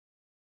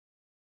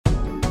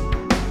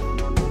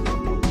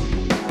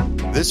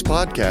This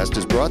podcast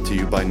is brought to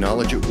you by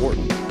Knowledge at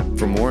Wharton.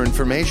 For more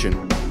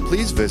information,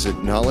 please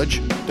visit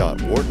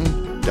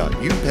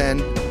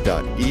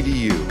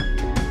knowledge.wharton.upenn.edu.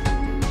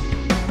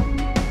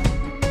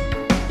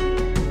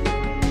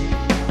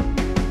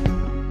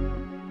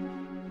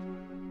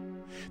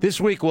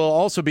 This week will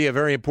also be a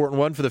very important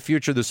one for the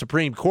future of the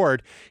Supreme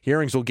Court.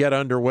 Hearings will get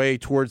underway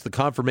towards the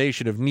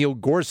confirmation of Neil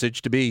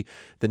Gorsuch to be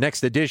the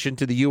next addition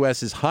to the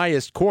U.S.'s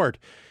highest court.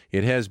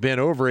 It has been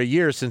over a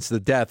year since the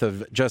death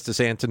of Justice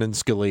Antonin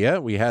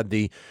Scalia. We had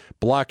the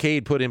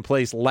blockade put in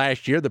place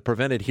last year that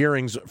prevented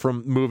hearings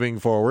from moving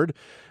forward.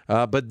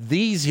 But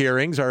these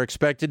hearings are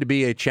expected to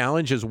be a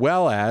challenge as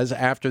well as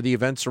after the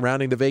events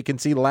surrounding the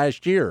vacancy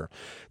last year.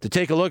 To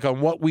take a look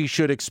on what we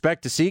should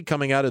expect to see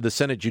coming out of the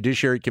Senate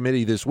Judiciary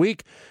Committee this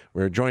week,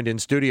 we're joined in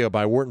studio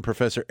by Wharton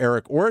Professor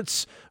Eric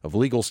Orts of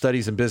Legal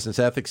Studies and Business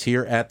Ethics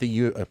here at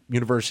the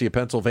University of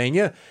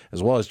Pennsylvania,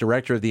 as well as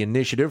Director of the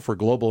Initiative for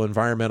Global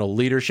Environmental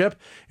Leadership.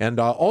 And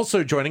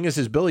also joining us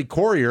is Billy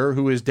Corrier,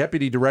 who is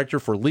Deputy Director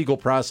for Legal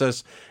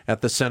Process at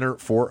the Center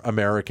for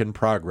American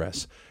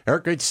Progress.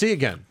 Eric, great to see you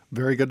again.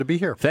 Very good to be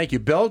here. Thank you,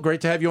 Bill.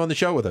 Great to have you on the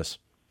show with us.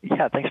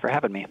 Yeah, thanks for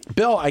having me.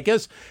 Bill, I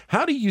guess,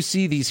 how do you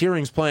see these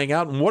hearings playing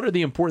out, and what are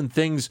the important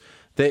things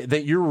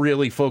that you're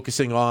really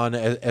focusing on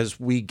as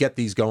we get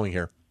these going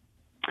here?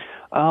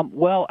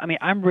 Well, I mean,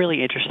 I'm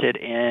really interested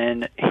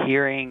in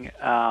hearing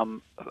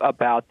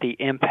about the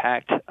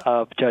impact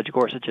of Judge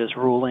Gorsuch's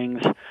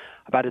rulings,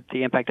 about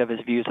the impact of his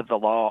views of the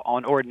law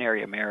on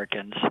ordinary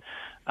Americans.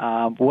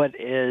 What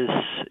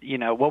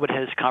would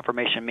his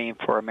confirmation mean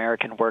for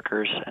American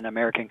workers and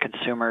American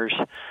consumers?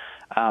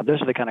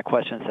 Those are the kind of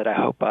questions that I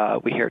hope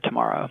we hear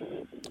tomorrow.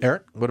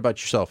 Eric, what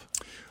about yourself?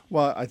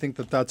 Well, I think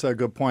that's a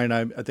good point.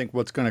 I think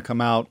what's going to come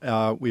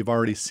out, we've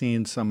already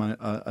seen some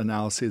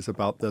analyses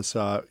about this.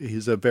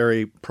 He's a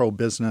very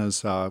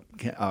pro-business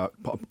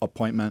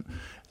appointment.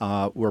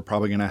 We're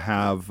probably going to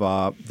have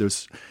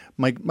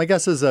my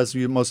guess is, as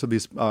most of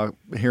these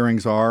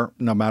hearings are,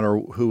 no matter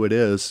who it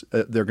is,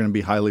 they're going to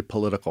be highly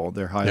political.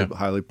 They're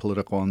highly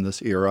political in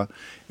this era,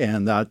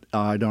 and that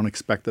I don't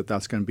expect that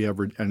that's going to be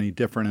ever any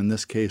different. In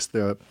this case,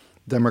 the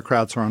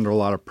Democrats are under a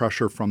lot of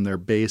pressure from their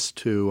base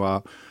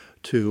to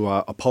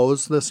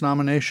oppose this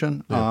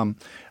nomination. Yeah.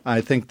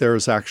 I think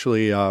there's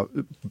actually a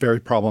very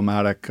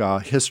problematic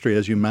history,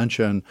 as you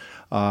mentioned.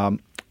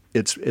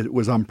 It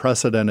was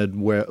unprecedented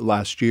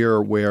last year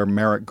where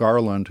Merrick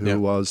Garland, who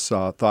was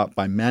thought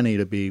by many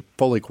to be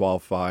fully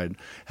qualified,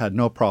 had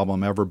no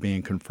problem ever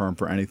being confirmed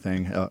for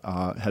anything,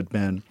 had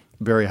been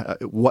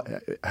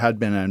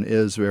and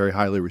is very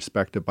highly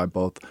respected by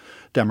both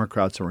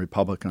Democrats and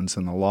Republicans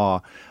in the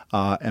law,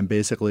 and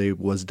basically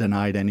was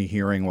denied any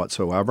hearing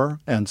whatsoever.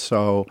 And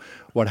so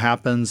what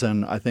happens,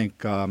 and I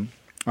think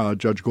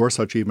Judge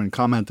Gorsuch even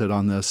commented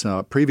on this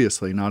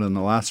previously, not in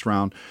the last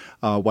round.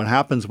 What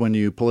happens when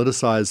you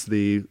politicize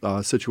the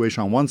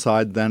situation on one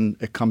side, then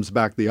it comes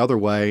back the other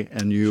way,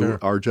 and you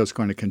are just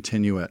going to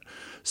continue it.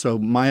 So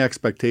my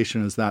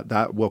expectation is that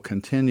that will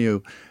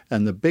continue.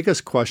 And the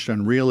biggest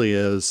question really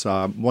is,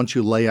 once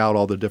you lay out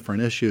all the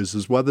different issues,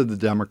 is whether the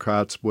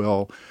Democrats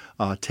will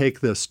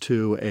take this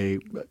to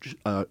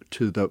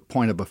the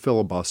point of a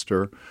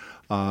filibuster.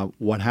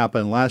 What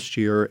happened last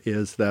year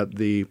is that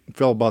the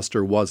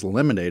filibuster was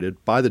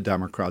eliminated by the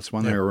Democrats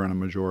when they were in a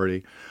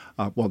majority.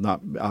 What that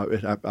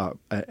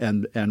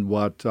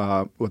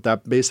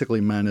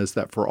basically meant is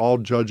that for all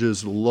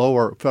judges,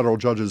 lower federal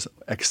judges,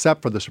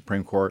 except for the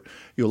Supreme Court,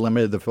 you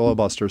eliminated the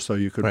filibuster so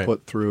you could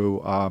put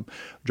through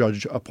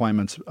judicial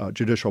appointments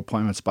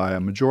by a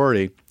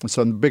majority.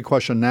 So the big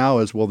question now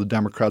is, will the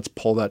Democrats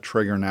pull that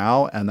trigger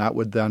now? And that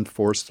would then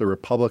force the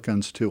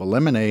Republicans to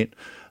eliminate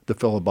the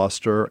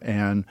filibuster,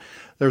 and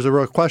there's a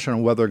real question of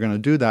whether they're going to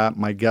do that.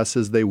 My guess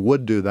is they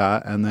would do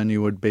that, and then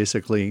you would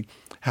basically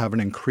have an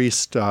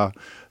increased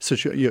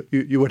situation.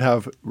 You would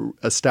have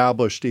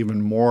established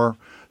even more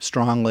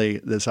strongly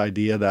this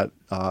idea that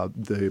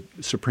the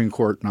Supreme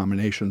Court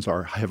nominations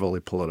are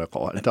heavily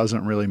political. It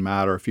doesn't really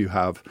matter if you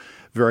have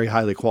very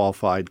highly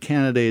qualified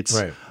candidates.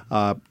 Right.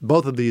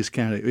 Both of these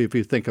candidates, if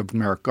you think of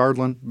Merrick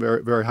Garland,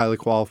 very, very highly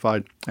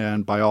qualified,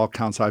 and by all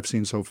accounts I've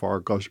seen so far,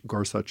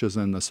 Gorsuch is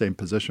in the same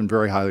position,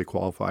 very highly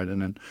qualified.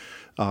 And in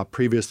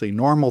previously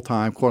normal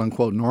time,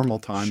 quote-unquote normal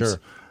times,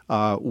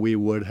 we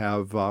would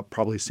have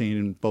probably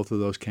seen both of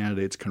those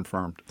candidates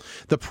confirmed.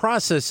 The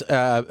process,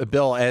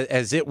 Bill,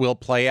 as it will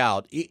play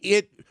out,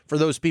 for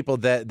those people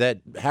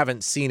that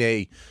haven't seen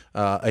a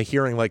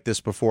hearing like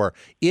this before,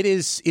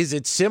 is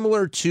it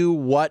similar to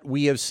what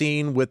we have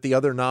seen with the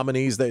other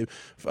nominees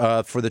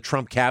for the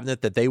Trump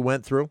cabinet that they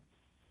went through?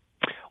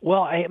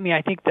 Well, I mean,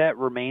 I think that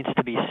remains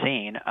to be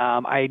seen.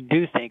 I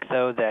do think,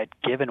 though, that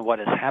given what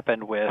has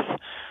happened with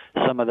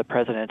some of the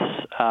president's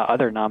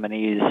other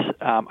nominees,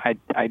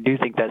 I do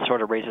think that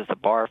sort of raises the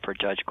bar for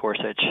Judge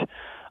Gorsuch.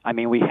 I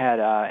mean, we had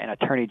an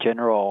attorney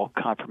general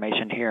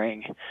confirmation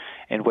hearing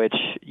in which,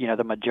 you know,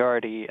 the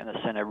majority in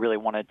the Senate really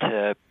wanted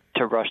to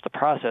rush the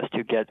process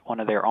to get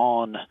one of their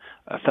own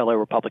fellow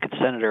Republican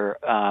senator,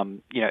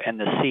 in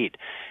the seat.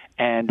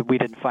 And we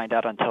didn't find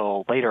out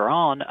until later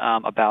on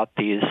about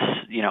these,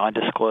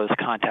 undisclosed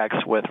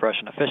contacts with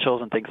Russian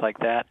officials and things like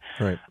that.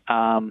 Right.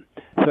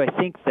 So I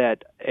think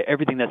that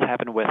everything that's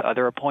happened with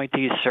other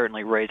appointees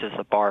certainly raises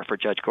the bar for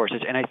Judge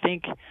Gorsuch. And I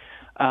think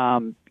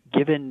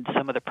given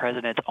some of the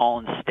president's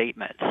own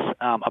statements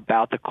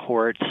about the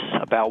courts,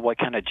 about what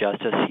kind of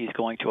justice he's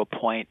going to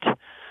appoint,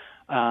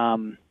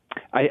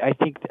 I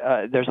think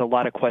there's a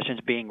lot of questions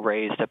being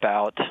raised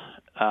about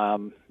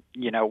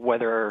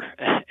whether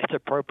it's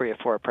appropriate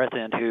for a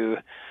president who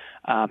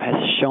has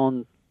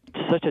shown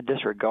such a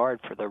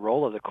disregard for the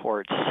role of the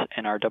courts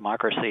in our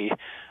democracy,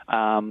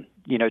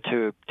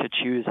 to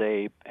choose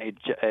a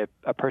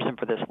person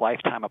for this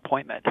lifetime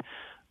appointment.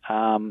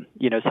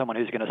 Someone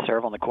who's going to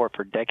serve on the court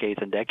for decades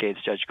and decades.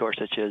 Judge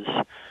Gorsuch is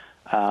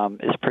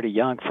pretty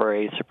young for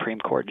a Supreme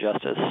Court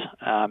justice,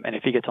 and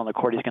if he gets on the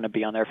court, he's going to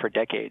be on there for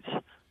decades.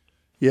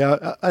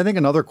 Yeah, I think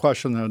another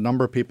question that a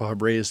number of people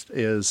have raised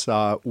is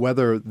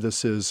whether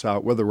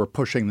we're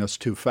pushing this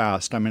too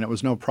fast. I mean, it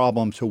was no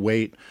problem to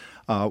wait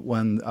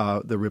when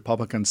the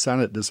Republican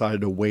Senate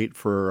decided to wait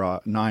for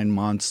 9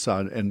 months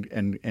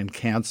and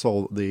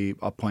cancel the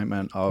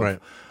appointment of. Right.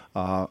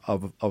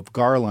 Of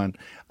Garland.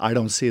 I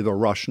don't see the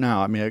rush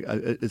now. I mean,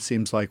 it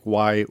seems like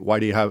why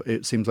do you have?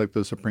 It seems like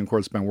the Supreme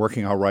Court's been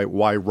working all right.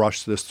 Why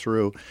rush this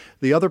through?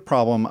 The other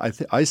problem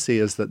I see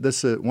is that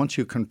this is once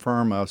you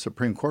confirm a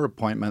Supreme Court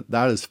appointment,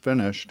 that is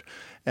finished.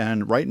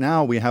 And right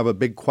now we have a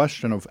big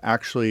question of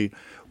actually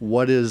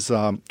what is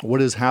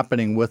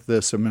happening with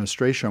this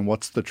administration.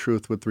 What's the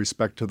truth with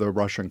respect to the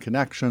Russian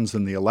connections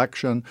and the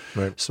election?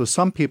 Right. So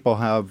some people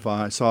have.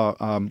 I saw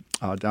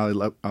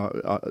Dahlia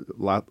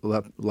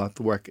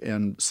Lithwick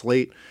and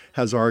Slate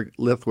has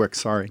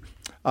Lithwick,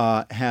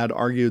 had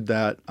argued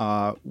that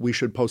we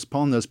should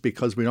postpone this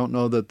because we don't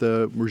know that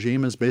the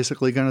regime is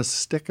basically going to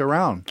stick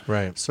around.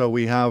 Right. So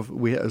we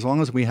as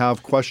long as we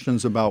have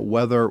questions about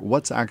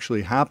what's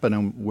actually happened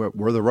and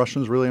were the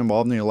Russians really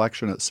involved in the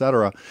election, et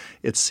cetera,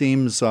 it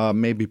seems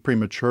maybe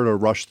premature to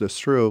rush this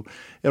through.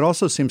 It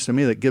also seems to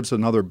me that gives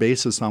another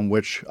basis on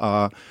which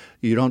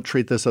you don't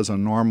treat this as a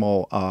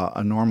normal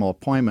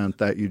appointment,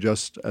 that you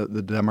just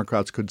the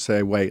Democrats could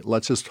say, wait,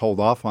 let's just hold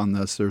off on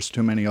this. There's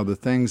too many other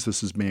things.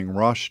 This is being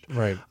rushed.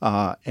 Right.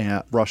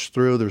 And rushed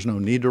through. There's no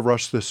need to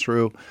rush this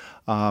through.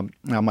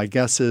 Now, my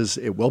guess is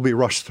it will be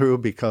rushed through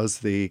because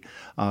the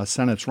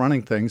Senate's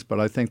running things, but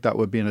I think that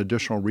would be an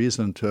additional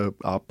reason to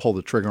pull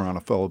the trigger on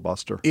a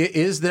filibuster.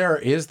 Is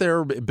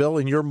there, Bill,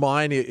 in your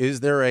mind, is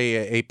there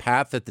a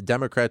path that the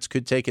Democrats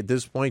could take at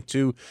this point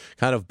to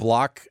kind of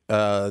block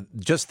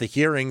just the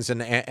hearings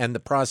and the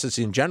process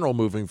in general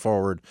moving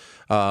forward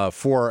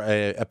for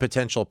a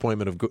potential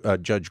appointment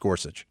of Judge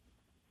Gorsuch?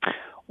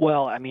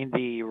 Well, I mean,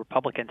 the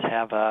Republicans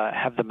have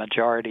the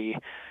majority,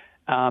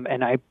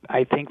 and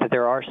I think that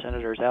there are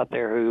senators out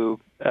there who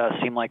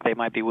seem like they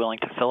might be willing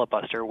to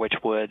filibuster, which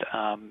would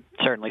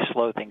certainly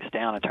slow things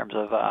down in terms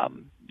of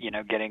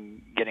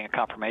getting a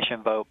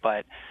confirmation vote.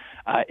 But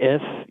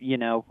if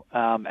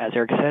as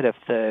Eric said, if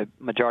the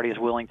majority is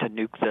willing to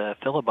nuke the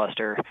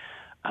filibuster,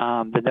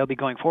 then they'll be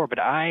going forward. But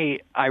I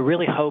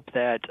really hope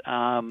that.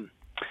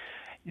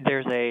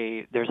 There's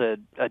a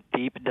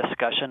deep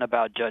discussion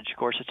about Judge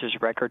Gorsuch's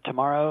record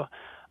tomorrow,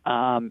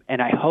 and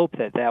I hope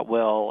that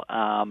will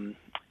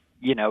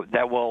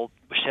that will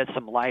shed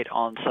some light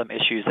on some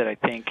issues that I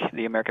think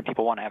the American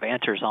people want to have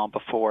answers on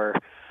before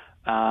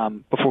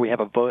we have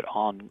a vote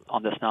on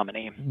this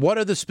nominee. What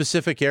are the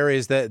specific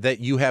areas that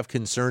you have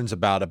concerns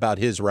about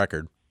his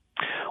record?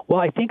 Well,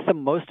 I think the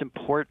most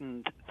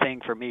important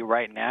thing for me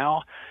right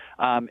now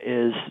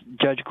is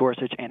Judge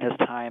Gorsuch and his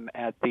time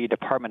at the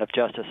Department of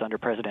Justice under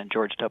President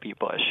George W.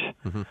 Bush.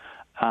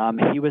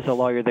 Mm-hmm. He was a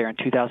lawyer there in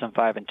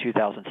 2005 and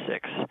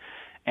 2006.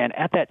 And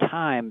at that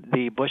time,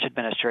 the Bush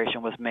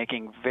administration was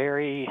making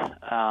very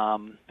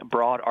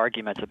broad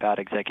arguments about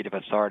executive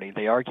authority.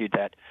 They argued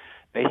that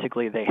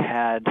basically they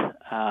had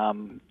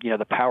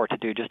the power to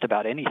do just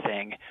about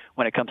anything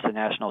when it comes to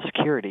national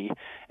security,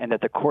 and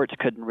that the courts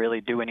couldn't really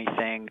do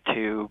anything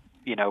to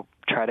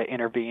try to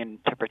intervene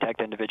to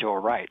protect individual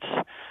rights.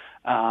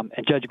 And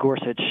Judge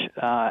Gorsuch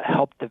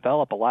helped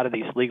develop a lot of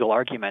these legal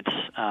arguments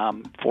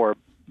for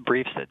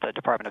briefs that the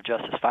Department of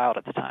Justice filed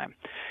at the time.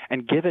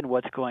 And given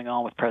what's going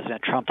on with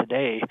President Trump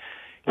today,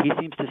 he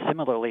seems to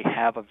similarly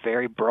have a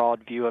very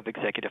broad view of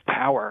executive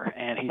power,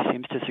 and he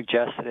seems to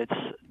suggest that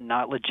it's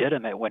not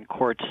legitimate when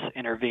courts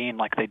intervene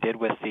like they did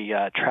with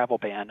the travel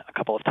ban a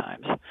couple of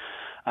times.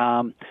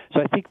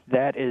 So I think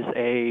that is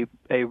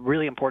a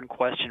really important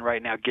question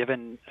right now,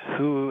 given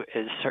who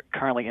is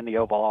currently in the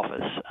Oval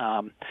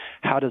Office.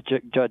 How does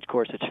Judge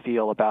Gorsuch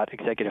feel about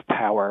executive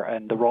power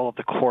and the role of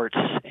the courts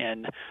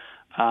in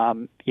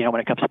when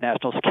it comes to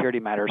national security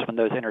matters, when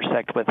those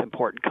intersect with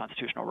important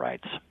constitutional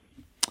rights?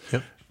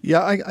 Yep.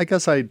 Yeah, I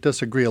guess I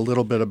disagree a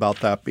little bit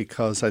about that,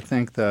 because I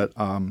think that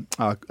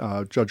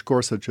Judge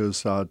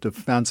Gorsuch's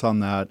defense on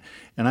that,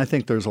 and I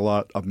think there's a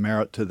lot of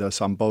merit to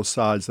this on both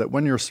sides, that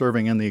when you're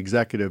serving in the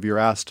executive, you're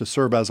asked to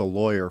serve as a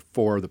lawyer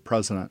for the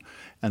president.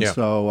 And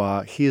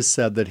so he has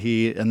said that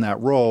he, in that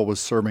role, was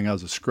serving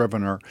as a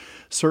scrivener,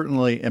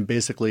 certainly, and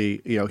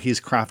basically,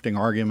 he's crafting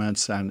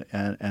arguments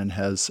and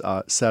has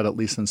said, at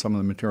least in some of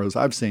the materials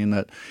I've seen,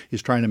 that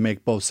he's trying to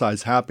make both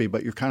sides happy,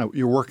 but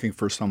you're working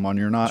for someone.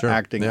 You're not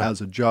acting as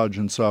a judge.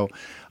 And so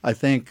I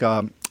think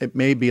it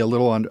may be a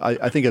little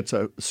I think it's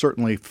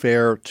certainly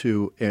fair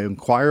to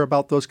inquire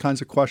about those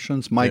kinds of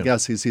questions. My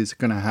guess is he's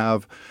going to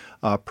have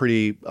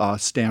pretty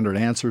standard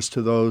answers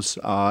to those,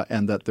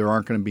 and that there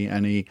aren't going to be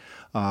any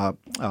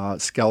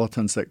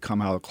skeletons that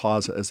come out of the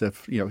closet as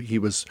if he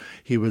was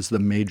the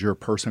major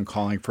person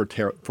calling for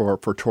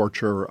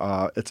torture,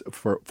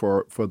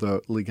 for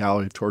the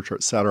legality of torture,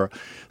 et cetera.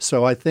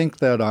 So I think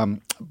that,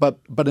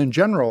 but in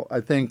general,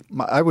 I think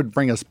I would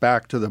bring us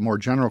back to the more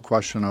general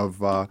question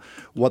of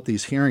what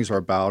these hearings are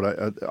about.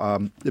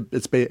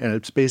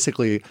 It's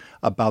basically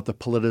about the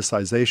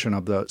politicization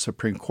of the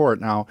Supreme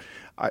Court. Now,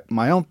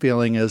 my own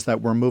feeling is that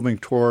we're moving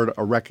toward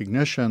a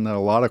recognition that a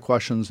lot of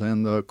questions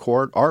in the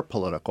court are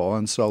political,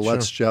 and so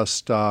let's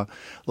just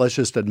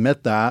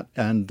admit that.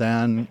 And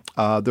then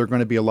there are going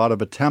to be a lot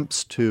of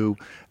attempts to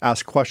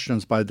ask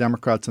questions by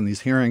Democrats in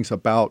these hearings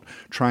about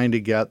trying to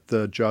get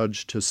the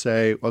judge to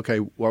say, okay,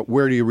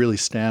 where do you really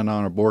stand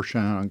on abortion,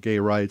 on gay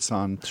rights,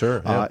 on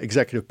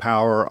executive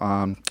power?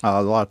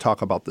 A lot of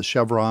talk about the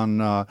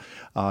Chevron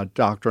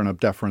doctrine of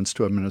deference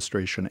to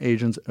administrative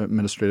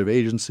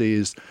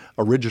agencies,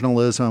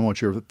 originalism,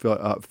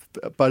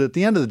 but at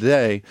the end of the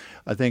day,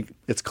 I think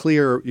it's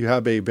clear you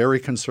have a very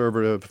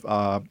conservative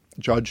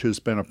judge who's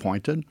been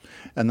appointed,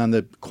 and then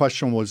the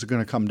question was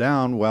going to come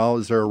down, well,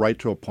 is there a right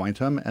to appoint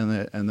him?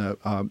 And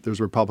there's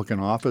a Republican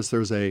office,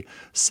 there's a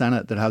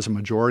Senate that has a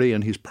majority,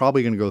 and he's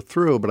probably going to go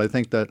through. But I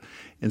think that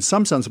in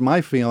some sense,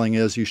 my feeling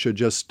is you should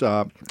just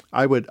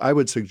I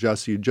would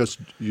suggest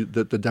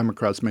that the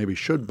Democrats maybe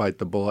should bite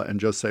the bullet and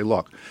just say,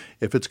 look,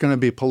 if it's going to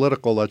be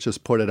political, let's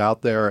just put it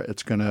out there.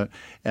 It's going to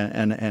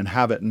and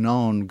have it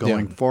known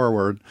going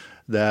forward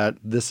that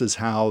this is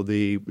how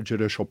the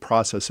judicial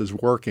process is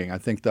working. I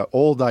think the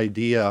old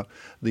ideal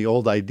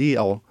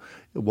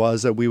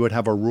was that we would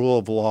have a rule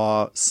of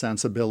law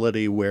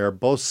sensibility where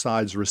both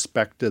sides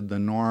respected the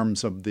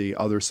norms of the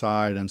other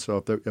side. And so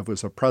if it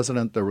was a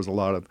president, there was a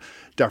lot of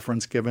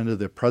deference given to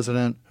the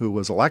president who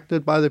was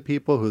elected by the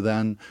people, who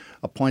then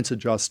appoints a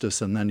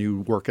justice, and then you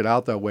work it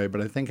out that way.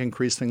 But I think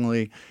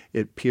increasingly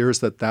it appears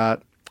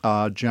that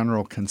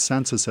general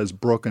consensus has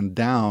broken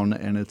down,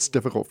 and it's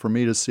difficult for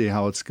me to see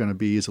how it's going to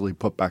be easily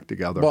put back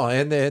together. Well,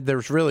 and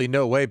there's really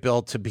no way,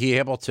 Bill, to be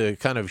able to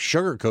kind of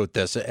sugarcoat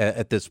this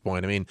at this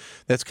point. I mean,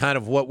 that's kind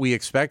of what we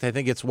expect. I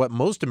think it's what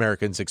most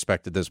Americans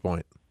expect at this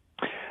point.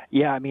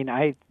 Yeah, I mean,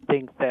 I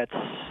think that's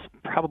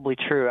probably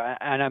true.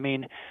 And I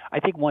mean, I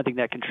think one thing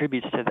that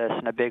contributes to this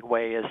in a big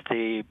way is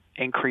the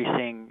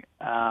increasing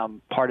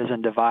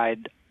partisan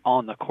divide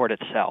on the court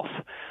itself.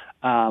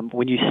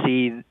 When you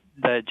see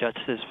the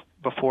justices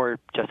before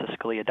Justice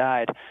Scalia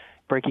died,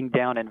 breaking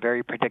down in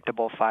very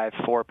predictable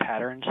 5-4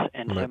 patterns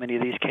in so many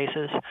of these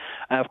cases.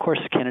 Of course,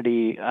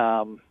 Kennedy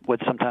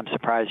would sometimes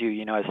surprise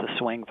you, as the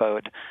swing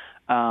vote.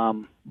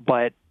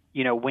 But,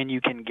 when you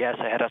can guess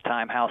ahead of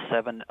time how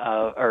 7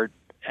 or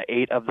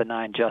 8 of the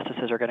 9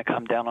 justices are going to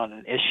come down on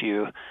an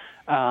issue,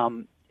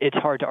 it's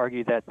hard to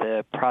argue that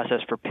the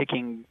process for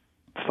picking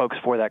folks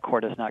for that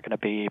court is not going to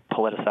be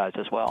politicized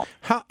as well.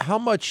 How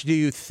much do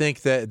you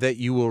think that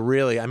you will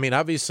really? I mean,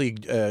 obviously,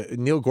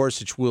 Neil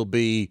Gorsuch will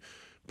be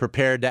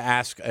prepared to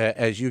ask,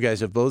 as you guys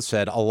have both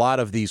said, a lot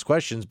of these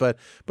questions. But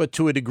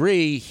to a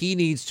degree, he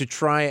needs to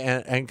try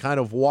and kind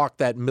of walk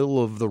that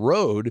middle of the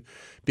road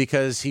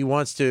because he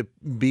wants to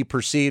be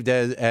perceived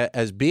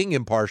as being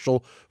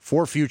impartial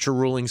for future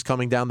rulings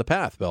coming down the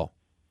path, Bill.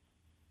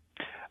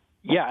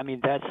 Yeah, I mean,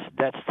 that's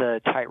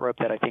the tightrope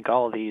that I think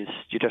all of these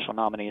judicial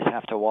nominees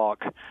have to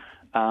walk.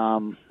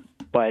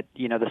 But,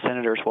 the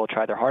senators will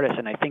try their hardest,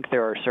 and I think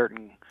there are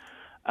certain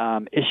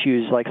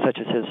issues such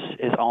as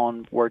his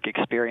own work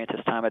experience,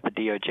 his time at the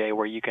DOJ,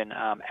 where you can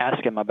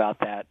ask him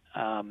about that,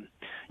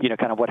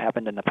 kind of what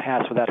happened in the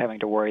past without having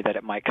to worry that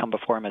it might come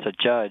before him as a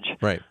judge.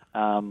 Right.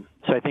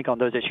 So I think on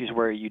those issues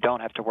where you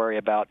don't have to worry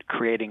about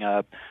creating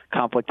a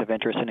conflict of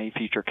interest in a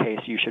future case,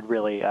 you should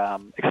really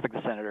expect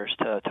the senators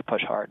to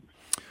push hard.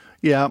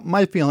 Yeah,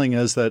 my feeling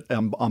is that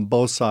on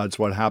both sides,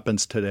 what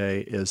happens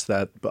today is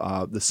that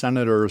the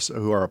senators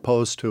who are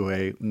opposed to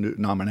a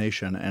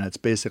nomination, and it's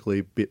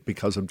basically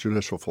because of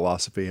judicial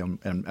philosophy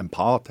and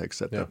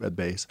politics at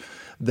base,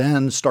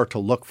 then start to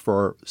look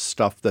for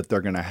stuff that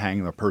they're going to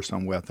hang the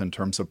person with in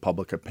terms of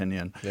public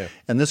opinion. Yeah.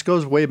 And this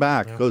goes way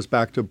back. Yeah. It goes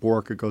back to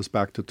Bork. It goes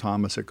back to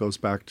Thomas. It goes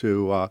back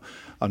to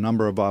a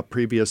number of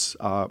previous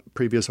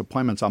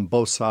appointments on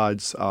both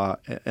sides.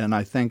 And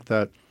I think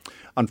that,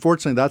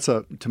 unfortunately,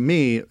 to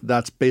me,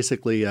 that's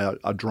basically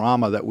a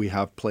drama that we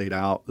have played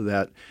out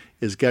that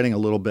is getting a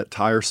little bit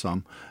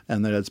tiresome,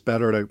 and that it's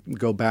better to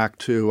go back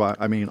to,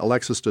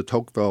 Alexis de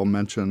Tocqueville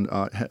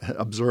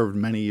observed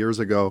many years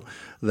ago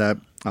that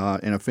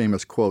in a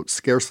famous quote,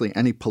 "Scarcely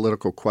any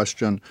political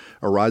question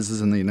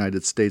arises in the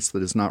United States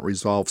that is not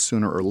resolved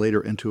sooner or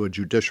later into a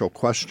judicial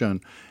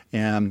question."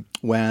 And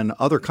when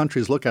other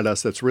countries look at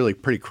us, that's really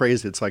pretty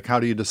crazy. It's like, how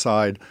do you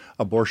decide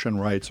abortion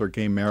rights or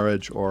gay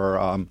marriage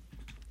or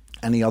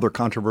any other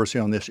controversy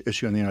on this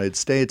issue in the United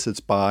States? It's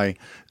by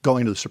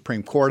going to the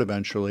Supreme Court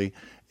eventually.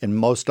 In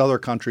most other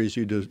countries,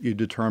 you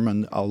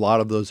determine a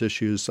lot of those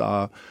issues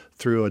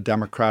through a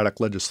democratic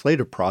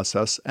legislative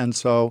process. And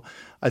so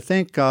I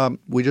think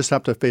we just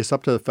have to face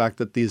up to the fact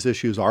that these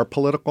issues are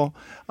political,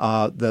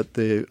 that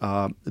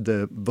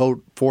the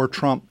vote for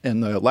Trump in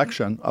the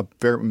election, a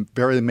very,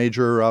 very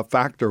major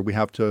factor we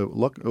have to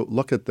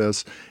look at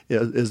this,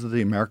 is that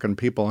the American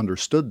people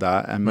understood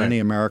that. And many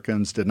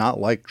Americans did not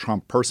like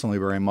Trump personally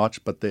very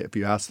much. But if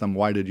you ask them,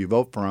 why did you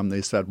vote for him?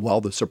 They said,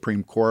 well, the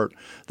Supreme Court.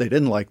 They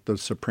didn't like the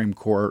Supreme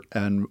Court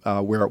and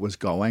where it was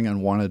going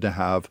and wanted to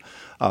have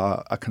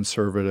a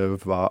conservative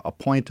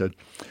appointed.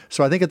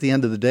 So I think at the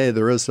end of the day,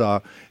 there is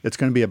it's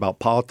going to be about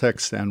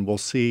politics, and we'll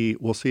see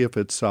if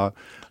it's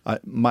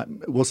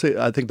we'll see.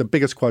 I think the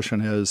biggest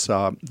question is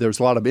there's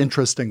a lot of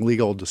interesting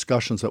legal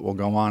discussions that will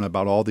go on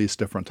about all these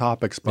different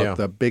topics, but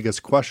the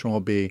biggest question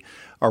will be,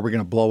 are we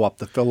going to blow up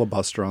the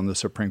filibuster on the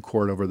Supreme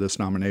Court over this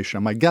nomination?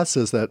 And my guess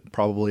is that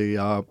probably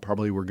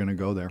we're going to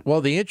go there. Well,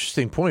 the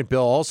interesting point,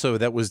 Bill, also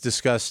that was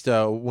discussed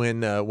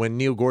when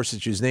Neil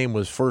Gorsuch's name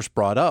was first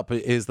brought up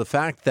is the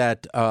fact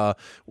that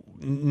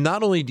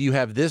not only do you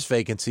have this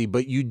vacancy,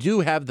 but you do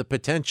have the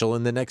potential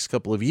in the next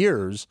couple of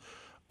years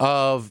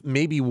of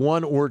maybe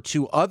one or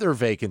two other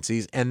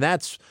vacancies, and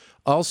that's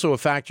also a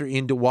factor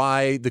into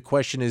why the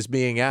question is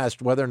being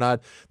asked whether or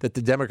not that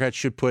the Democrats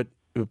should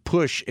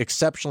push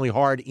exceptionally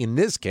hard in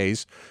this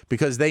case,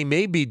 because they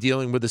may be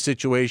dealing with a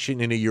situation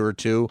in a year or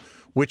two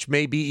which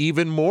may be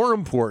even more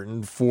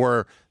important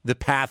for the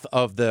path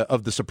of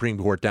the Supreme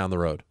Court down the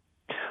road.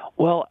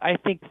 Well, I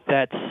think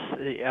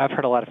I've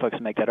heard a lot of folks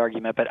make that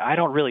argument, but I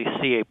don't really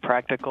see a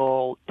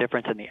practical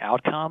difference in the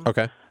outcome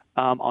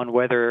on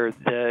whether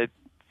the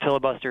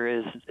filibuster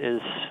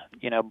is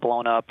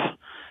blown up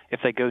if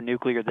they go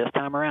nuclear this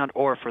time around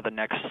or for the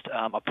next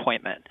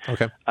appointment.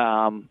 Okay.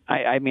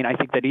 I mean, I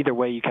think that either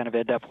way you kind of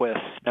end up with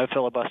no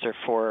filibuster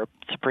for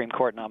Supreme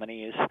Court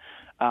nominees.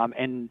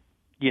 And,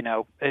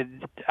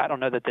 I don't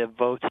know that the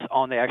votes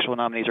on the actual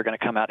nominees are going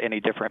to come out any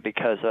different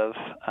because of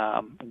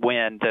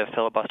when the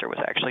filibuster was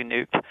actually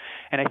nuked.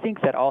 And I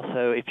think that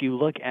also if you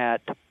look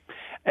at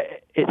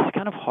it's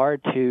kind of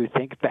hard to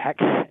think back,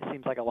 it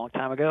seems like a long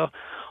time ago,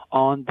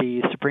 on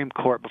the Supreme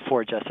Court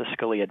before Justice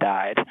Scalia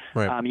died.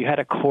 Right. You had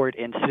a court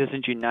in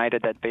Citizens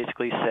United that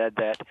basically said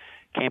that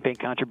campaign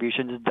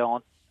contributions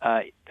don't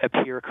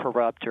appear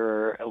corrupt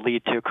or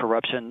lead to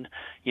corruption,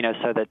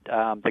 so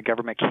that the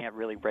government can't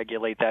really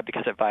regulate that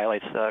because it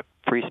violates the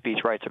free speech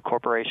rights of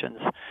corporations.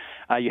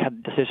 You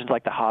had decisions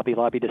like the Hobby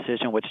Lobby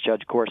decision, which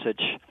Judge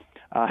Gorsuch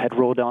had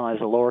ruled on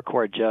as a lower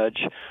court judge,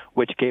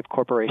 which gave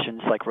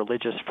corporations like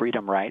religious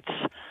freedom rights.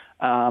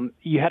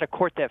 You had a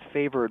court that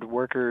favored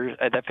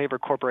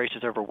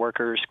corporations over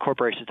workers,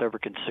 corporations over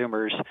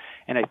consumers,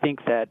 and I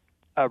think that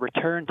a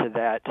return to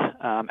that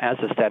as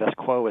a status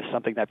quo is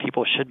something that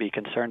people should be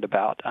concerned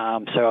about.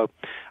 So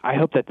I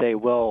hope that they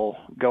will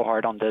go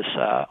hard on this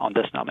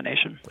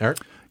nomination. Eric?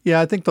 Yeah,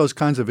 I think those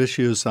kinds of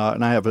issues,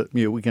 and I have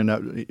we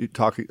can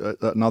talk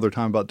another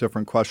time about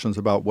different questions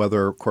about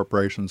whether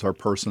corporations are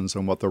persons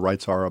and what the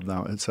rights are of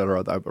them, et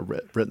cetera. I've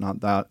written on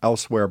that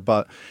elsewhere.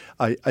 But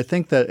I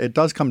think that it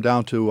does come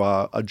down to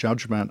a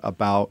judgment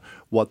about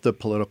what the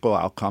political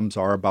outcomes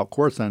are about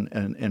courts.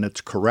 And it's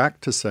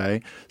correct to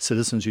say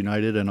Citizens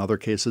United and other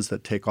cases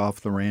that take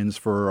off the reins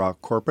for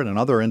corporate and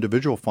other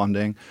individual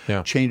funding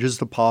changes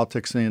the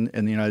politics in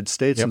the United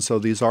States. Yep. And so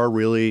these are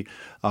really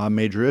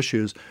major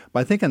issues. But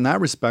I think in that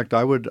respect,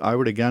 I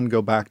would again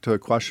go back to a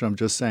question of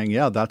just saying,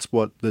 that's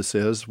what this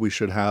is. We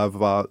should have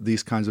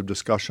these kinds of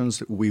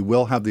discussions. We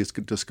will have these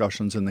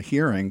discussions in the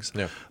hearings.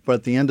 Yeah. But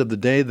at the end of the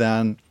day,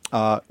 then,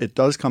 it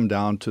does come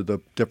down to the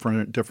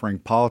differing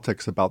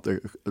politics about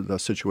the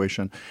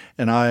situation,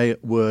 and I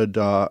would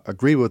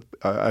agree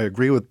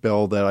with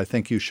Bill that I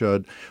think you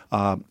should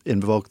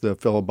invoke the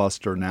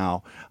filibuster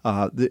now.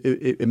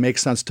 It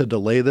makes sense to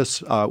delay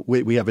this.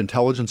 We have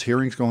intelligence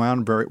hearings going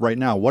on right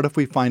now. What if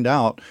we find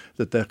out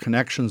that the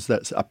connections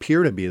that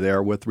appear to be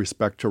there with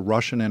respect to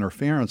Russian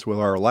interference with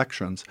our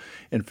elections,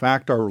 in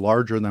fact, are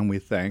larger than we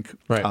think?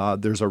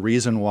 Right. There's a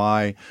reason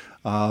why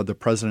the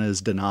president is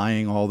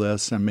denying all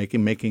this and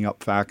making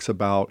up facts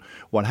about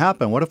what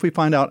happened. What if we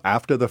find out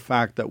after the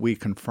fact that we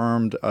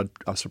confirmed a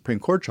Supreme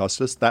Court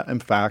justice that, in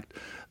fact,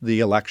 the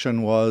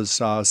election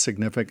was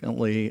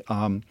significantly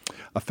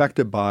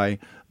affected by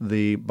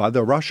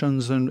the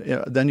Russians, and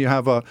then you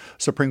have a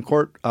Supreme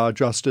Court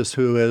justice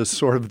who is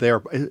sort of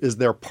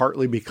there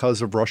partly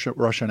because of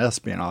Russian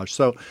espionage.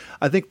 So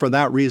I think for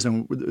that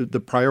reason, the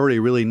priority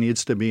really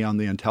needs to be on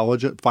the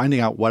intelligence, finding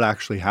out what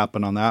actually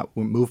happened on that.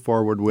 We'll move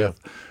forward with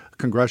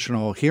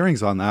congressional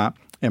hearings on that.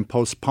 and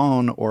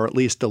postpone or at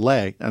least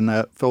delay. And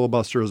that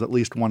filibuster is at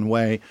least one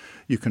way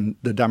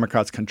the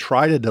Democrats can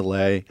try to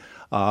delay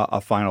a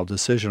final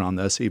decision on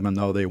this, even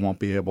though they won't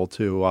be able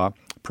to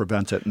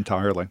prevent it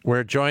entirely.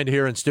 We're joined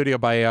here in studio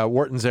by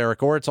Wharton's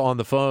Eric Orts, on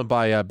the phone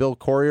by Bill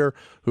Courier,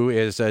 who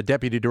is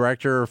Deputy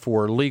Director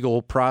for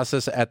Legal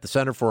Process at the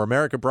Center for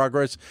American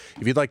Progress.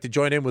 If you'd like to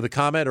join in with a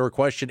comment or a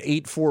question,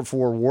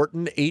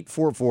 844-WHARTON,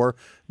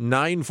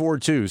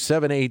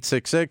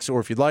 844-942-7866. Or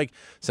if you'd like,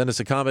 send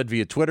us a comment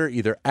via Twitter,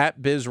 either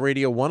at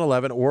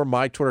BizRadio111 or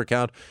my Twitter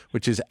account,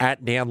 which is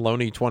at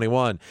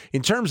DanLoney21.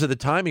 In terms of the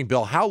timing,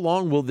 Bill, how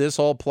long will this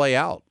all play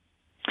out?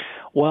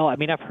 Well, I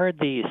mean, I've heard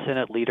the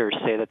Senate leaders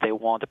say that they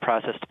want the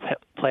process to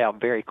play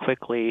out very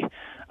quickly.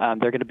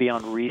 They're going to be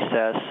on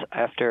recess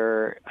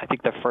after, I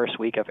think, the first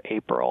week of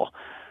April.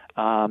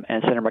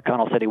 And Senator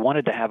McConnell said he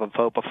wanted to have a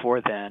vote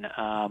before then,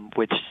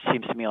 which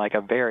seems to me like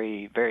a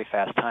very, very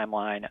fast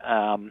timeline.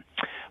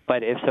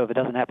 But if it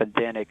doesn't happen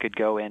then, it could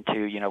go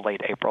into,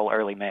 late April,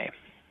 early May.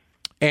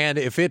 And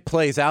if it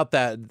plays out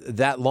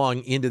that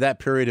long into that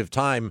period of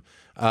time,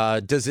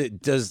 does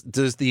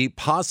the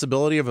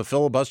possibility of a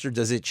filibuster,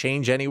 does it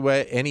change any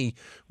way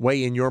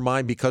in your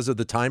mind because of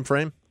the time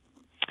frame?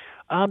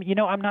 I'm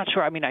not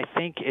sure. I mean, I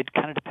think it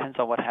kind of depends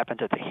on what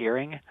happens at the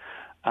hearing.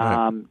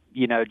 Right.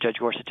 Judge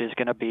Gorsuch is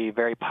going to be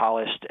very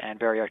polished and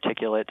very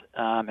articulate,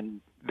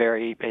 and I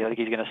think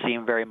he's going to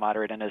seem very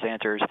moderate in his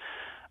answers.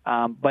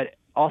 But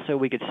also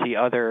we could see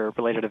other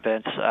related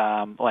events,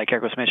 like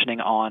Eric was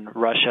mentioning on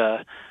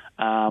Russia.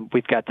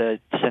 We've got the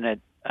Senate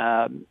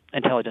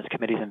Intelligence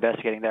Committees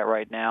investigating that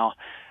right now.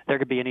 There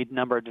could be any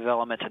number of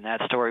developments in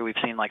that story. We've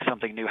seen like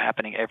something new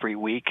happening every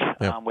week,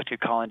 which could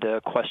call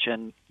into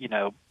question,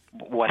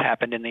 what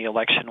happened in the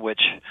election,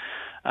 which,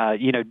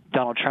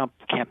 Donald Trump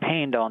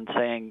campaigned on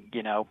saying,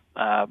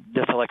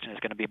 this election is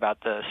going to be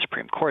about the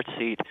Supreme Court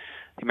seat.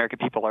 The American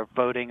people are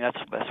voting. That's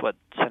what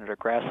Senator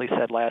Grassley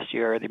said last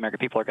year. The American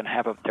people are going to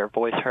have their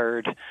voice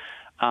heard.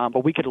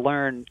 But we could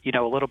learn,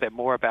 a little bit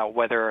more about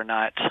whether or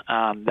not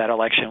that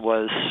election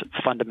was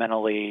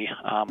fundamentally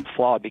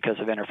flawed because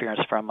of interference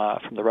from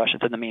the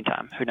Russians. In the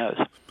meantime, who knows?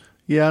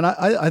 Yeah, and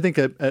I think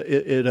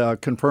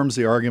it confirms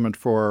the argument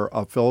for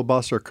a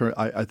filibuster.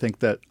 I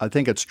think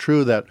it's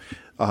true that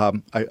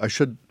I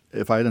should,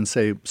 if I didn't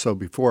say so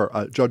before,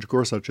 Judge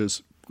Gorsuch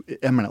is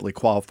eminently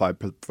qualified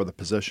for the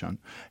position,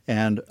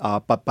 and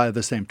but by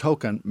the same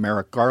token,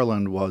 Merrick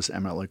Garland was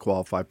eminently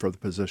qualified for the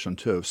position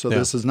too. So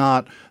this is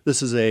not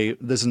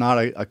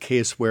a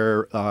case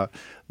where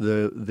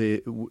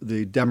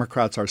the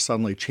Democrats are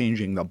suddenly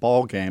changing the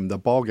ball game. The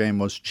ball game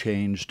was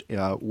changed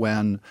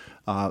when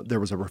there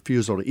was a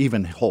refusal to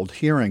even hold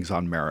hearings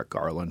on Merrick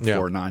Garland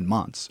for 9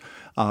 months.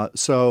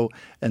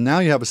 And now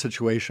you have a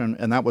situation,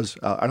 and that was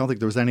I don't think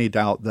there was any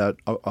doubt that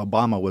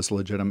Obama was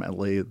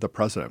legitimately the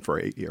president for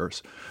 8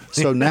 years.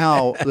 So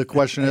now the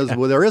question is,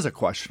 well, there is a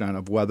question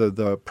of whether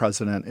the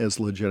president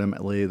is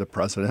legitimately the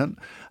president.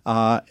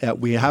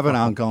 We have an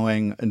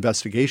ongoing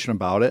investigation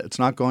about it. It's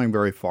not going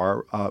very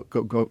far,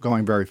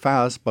 going very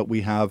fast, but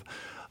we have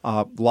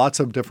lots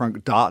of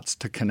different dots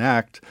to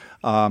connect.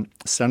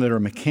 Senator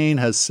McCain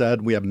has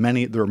said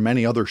there are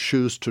many other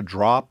shoes to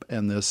drop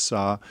in this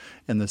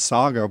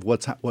saga of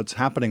what's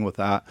happening with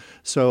that.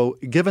 So,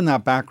 given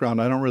that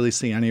background, I don't really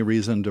see any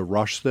reason to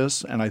rush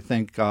this, and I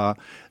think that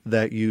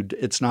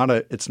it's not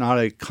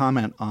a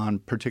comment on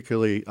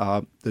particularly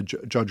the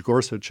Judge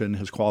Gorsuch and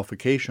his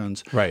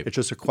qualifications. Right. It's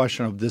just a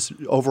question of this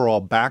overall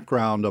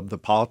background of the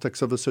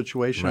politics of the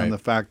situation and the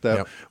fact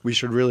that we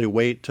should really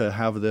wait to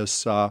have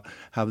this have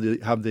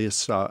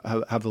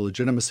the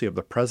legitimacy of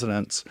the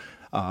president's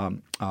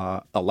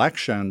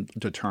election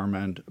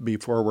determined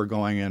before we're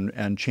going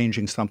and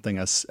changing something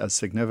as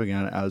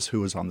significant as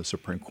who is on the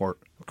Supreme Court.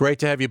 Great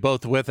to have you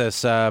both with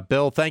us.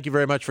 Bill, thank you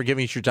very much for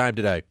giving us your time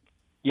today.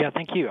 Yeah,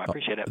 thank you. I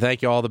appreciate it.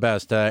 Thank you. All the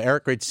best.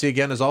 Eric, great to see you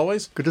again as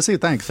always. Good to see you.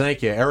 Thanks.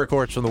 Thank you. Eric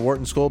Orts from the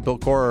Wharton School, Bill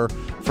Courier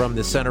from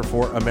the Center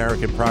for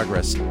American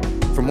Progress.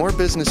 For more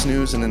business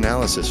news and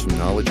analysis from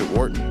Knowledge at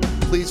Wharton,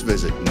 please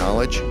visit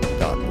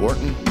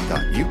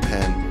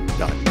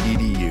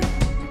knowledge.wharton.upenn.edu.